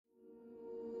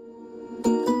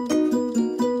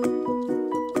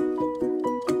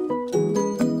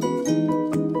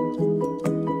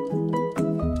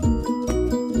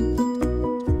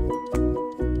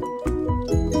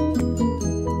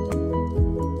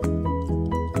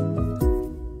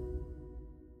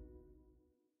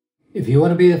you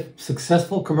want to be a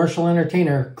successful commercial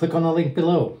entertainer, click on the link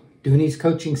below. Dooney's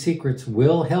Coaching Secrets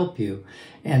will help you.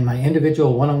 And my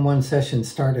individual one-on-one sessions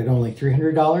start at only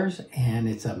 $300, and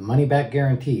it's a money-back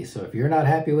guarantee. So if you're not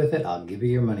happy with it, I'll give you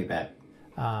your money back.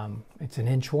 It's an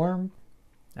inchworm.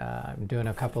 I'm doing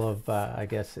a couple of, I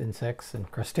guess, insects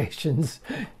and crustaceans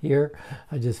here.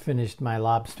 I just finished my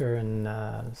lobster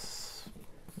and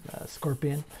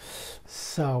scorpion.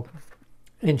 So,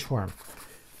 inchworm.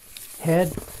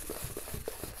 Head,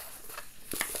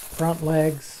 front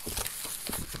legs,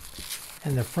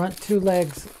 and the front two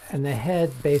legs and the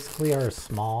head basically are a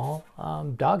small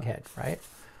dog head, right?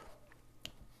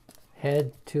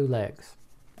 Head, two legs.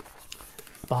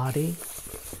 Body,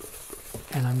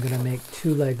 and I'm going to make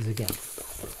two legs again.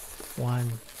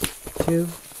 1, 2,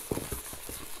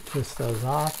 twist those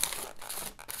off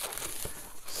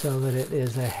so that it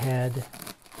is a head,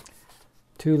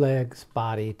 two legs,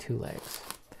 body, two legs.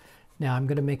 Now I'm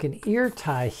going to make an ear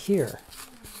tie here.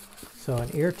 So an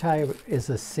ear tie is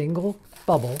a single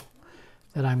bubble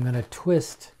that I'm going to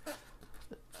twist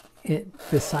it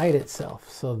beside itself.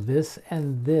 So this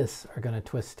and this are going to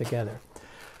twist together.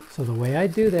 So the way I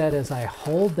do that is I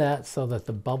hold that so that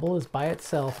the bubble is by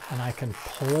itself, and I can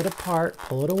pull it apart,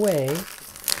 pull it away,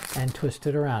 and twist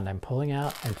it around. I'm pulling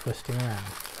out and twisting around.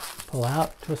 Pull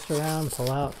out, twist around,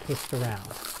 pull out, twist around.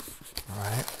 All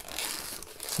right.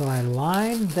 So I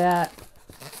line that,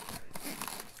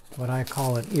 what I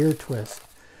call an ear twist,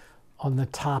 on the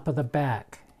top of the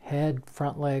back. Head,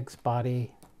 front legs,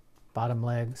 body, bottom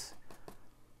legs,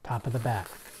 top of the back.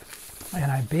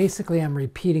 And I basically am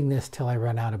repeating this till I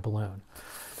run out of balloon.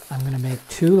 I'm going to make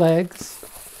two legs.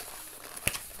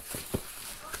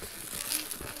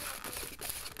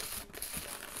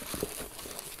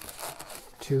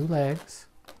 Two legs.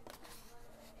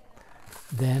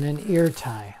 Then an ear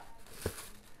tie.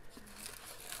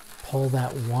 Pull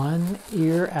that one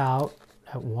ear out,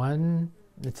 that one,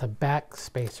 it's a back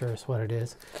spacer is what it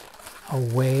is,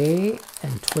 away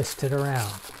and twist it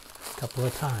around a couple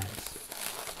of times.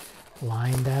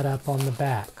 Line that up on the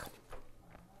back.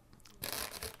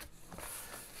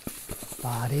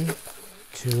 Body,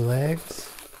 two legs.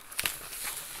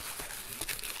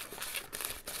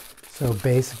 So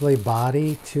basically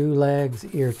body, two legs,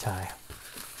 ear tie.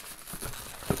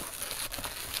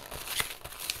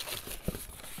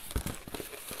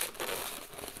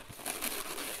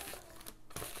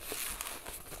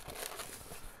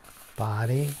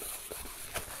 Body,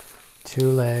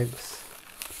 two legs,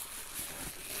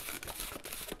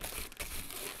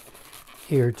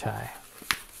 ear tie.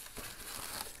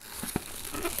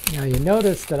 Now you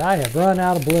notice that I have run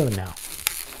out of balloon now.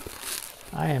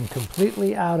 I am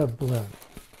completely out of balloon.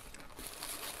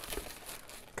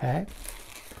 Okay?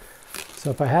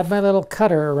 So if I had my little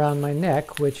cutter around my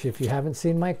neck, which if you haven't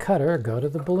seen my cutter, go to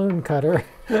the balloon cutter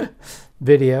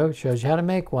video. It shows you how to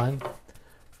make one.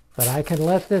 But I can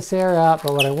let this air out,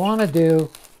 but what I want to do,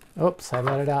 oops, I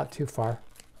let it out too far.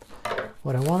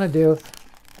 What I want to do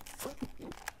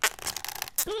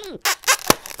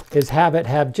is have it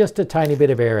have just a tiny bit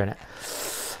of air in it.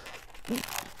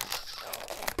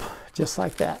 Just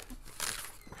like that.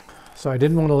 So I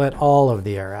didn't want to let all of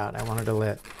the air out. I wanted to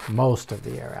let most of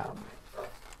the air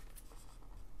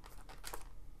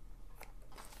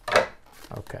out.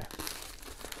 Okay.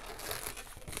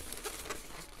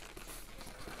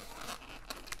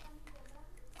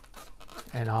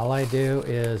 And all I do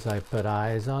is I put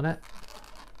eyes on it,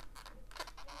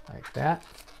 like that.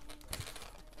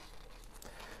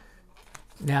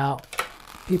 Now,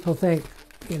 people think,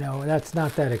 you know, that's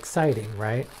not that exciting,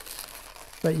 right?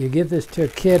 But you give this to a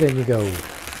kid and you go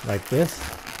like this.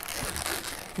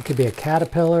 It could be a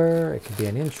caterpillar, it could be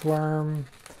an inchworm,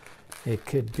 it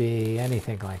could be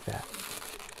anything like that,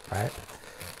 right?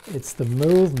 It's the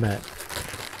movement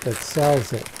that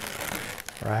sells it,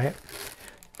 right?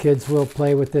 Kids will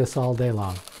play with this all day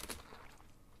long.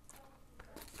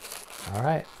 All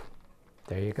right,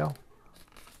 there you go.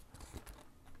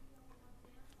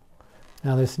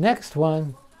 Now this next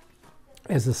one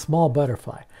is a small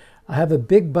butterfly. I have a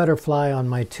big butterfly on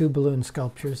my two balloon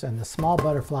sculptures, and the small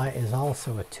butterfly is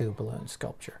also a two balloon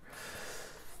sculpture.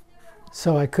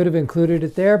 So I could have included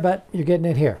it there, but you're getting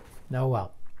it here. Oh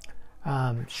well.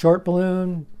 Short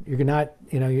balloon, you're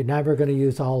never going to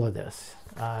use all of this.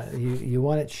 You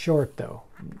want it short though.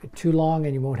 Too long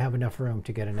and you won't have enough room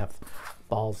to get enough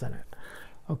balls in it.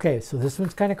 Okay, so this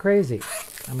one's kind of crazy.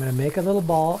 I'm going to make a little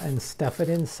ball and stuff it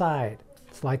inside.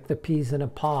 It's like the peas in a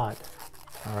pod.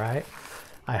 All right.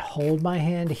 I hold my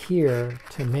hand here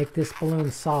to make this balloon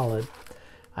solid.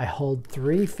 I hold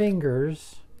 3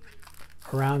 fingers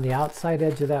around the outside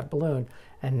edge of that balloon,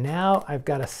 and now I've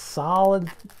got a solid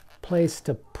place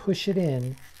to push it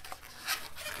in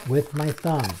with my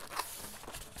thumb.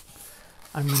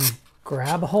 I'm going to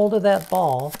grab a hold of that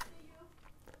ball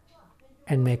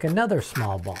and make another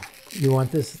small ball. You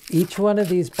want this, each one of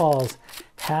these balls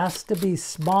has to be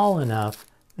small enough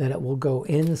that it will go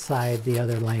inside the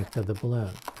other length of the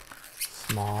balloon.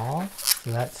 Small,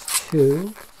 so that's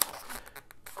 2.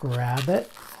 Grab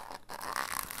it,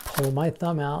 pull my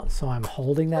thumb out, so I'm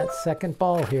holding that second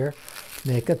ball here.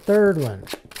 Make a third one,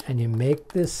 and you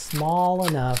make this small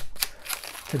enough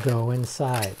to go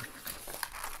inside.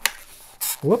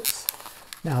 Whoops,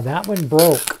 now that one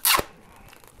broke.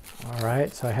 All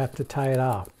right, so I have to tie it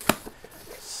off.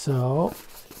 So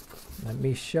let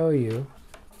me show you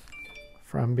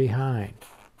from behind.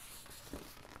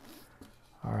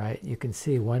 All right, you can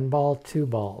see 1 ball, 2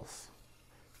 balls,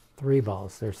 3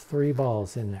 balls. There's 3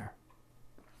 balls in there.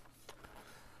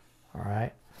 All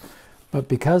right, but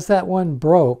because that one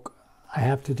broke, I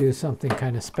have to do something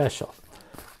kind of special.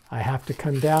 I have to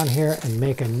come down here and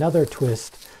make another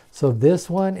twist. So this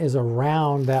one is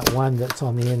around that one that's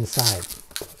on the inside.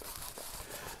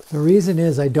 The reason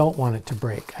is I don't want it to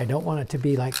break. I don't want it to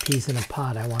be like peas in a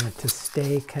pod. I want it to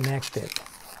stay connected.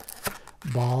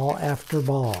 Ball after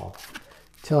ball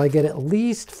till I get at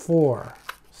least 4.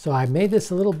 So I made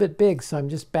this a little bit big, so I'm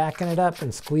just backing it up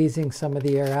and squeezing some of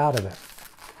the air out of it.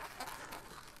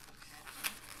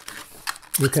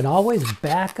 You can always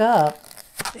back up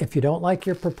if you don't like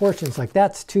your proportions. Like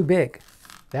that's too big.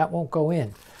 That won't go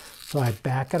in. So I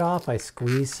back it off, I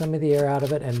squeeze some of the air out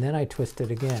of it, and then I twist it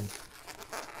again.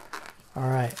 All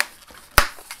right,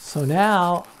 so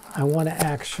now I want to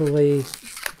actually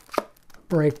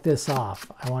break this off.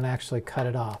 I want to actually cut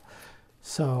it off.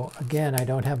 So again, I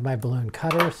don't have my balloon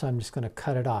cutter, so I'm just going to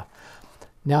cut it off.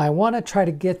 Now I want to try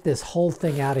to get this whole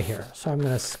thing out of here. So I'm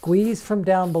going to squeeze from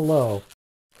down below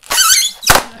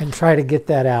and try to get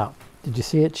that out. Did you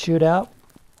see it shoot out?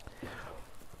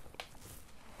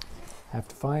 I have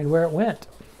to find where it went.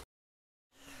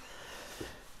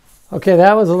 Okay,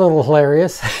 that was a little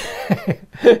hilarious.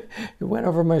 It went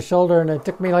over my shoulder and it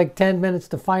took me like 10 minutes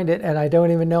to find it, and I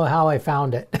don't even know how I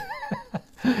found it.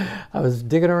 I was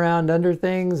digging around under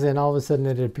things and all of a sudden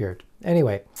it appeared.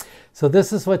 Anyway, so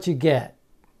this is what you get.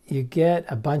 You get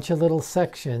a bunch of little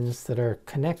sections that are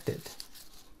connected,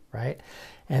 right?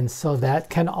 And so that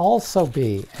can also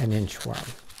be an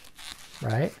inchworm,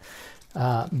 right?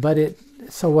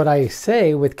 So what I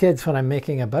say with kids when I'm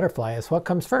making a butterfly is, what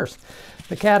comes first?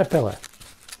 The caterpillar,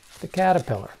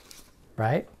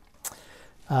 right?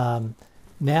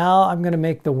 Now I'm going to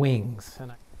make the wings.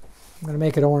 And I'm going to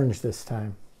make it orange this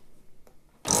time.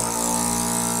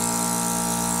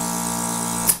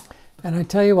 And I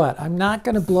tell you what, I'm not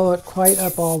going to blow it quite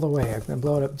up all the way. I'm going to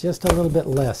blow it up just a little bit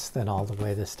less than all the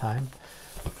way this time.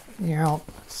 You know,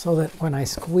 so that when I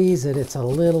squeeze it, it's a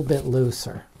little bit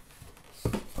looser.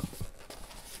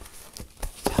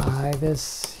 Tie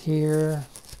this here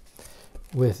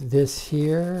with this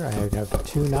here. I have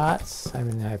 2 knots. I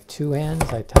mean, I have 2 ends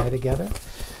I tie together.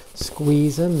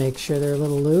 Squeeze them, make sure they're a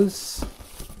little loose.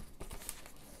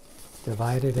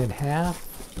 Divide it in half.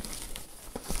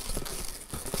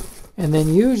 And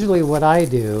then usually what I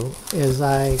do is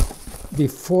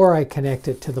before I connect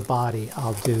it to the body,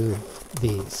 I'll do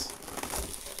these.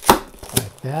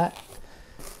 Like that.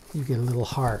 You get a little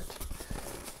heart.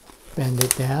 Bend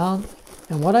it down.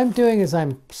 And what I'm doing is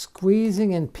I'm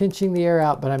squeezing and pinching the air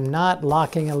out, but I'm not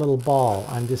locking a little ball.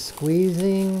 I'm just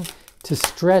squeezing to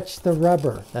stretch the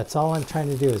rubber. That's all I'm trying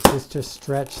to do, is just to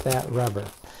stretch that rubber.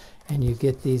 And you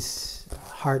get these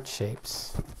heart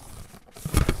shapes.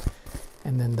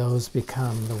 And then those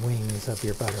become the wings of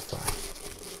your butterfly.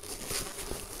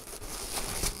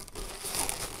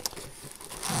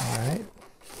 All right.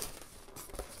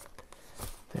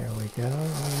 There we go.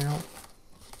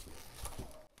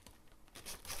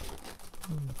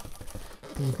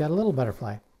 And you've got a little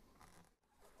butterfly.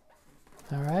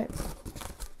 All right.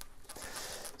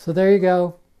 So there you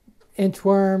go.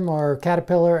 Inchworm or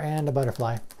caterpillar and a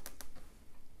butterfly.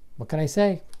 What can I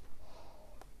say?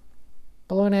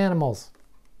 Balloon animals.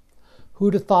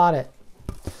 Who'd have thought it?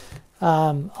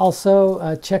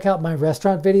 Also, check out my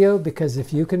restaurant video, because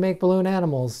if you can make balloon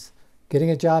animals,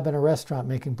 getting a job in a restaurant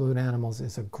making balloon animals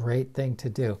is a great thing to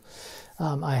do.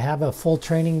 I have a full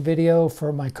training video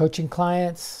for my coaching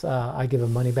clients. I give a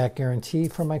money-back guarantee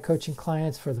for my coaching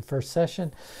clients for the first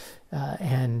session.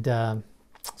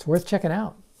 It's worth checking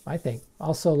out, I think.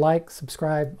 Also, like,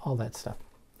 subscribe, all that stuff.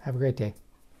 Have a great day.